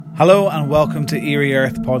Hello and welcome to Eerie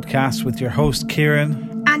Earth podcast with your host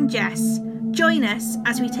Kieran and Jess. Join us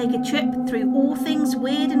as we take a trip through all things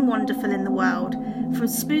weird and wonderful in the world, from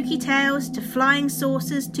spooky tales to flying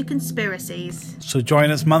saucers to conspiracies. So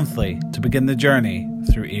join us monthly to begin the journey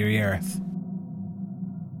through Eerie Earth.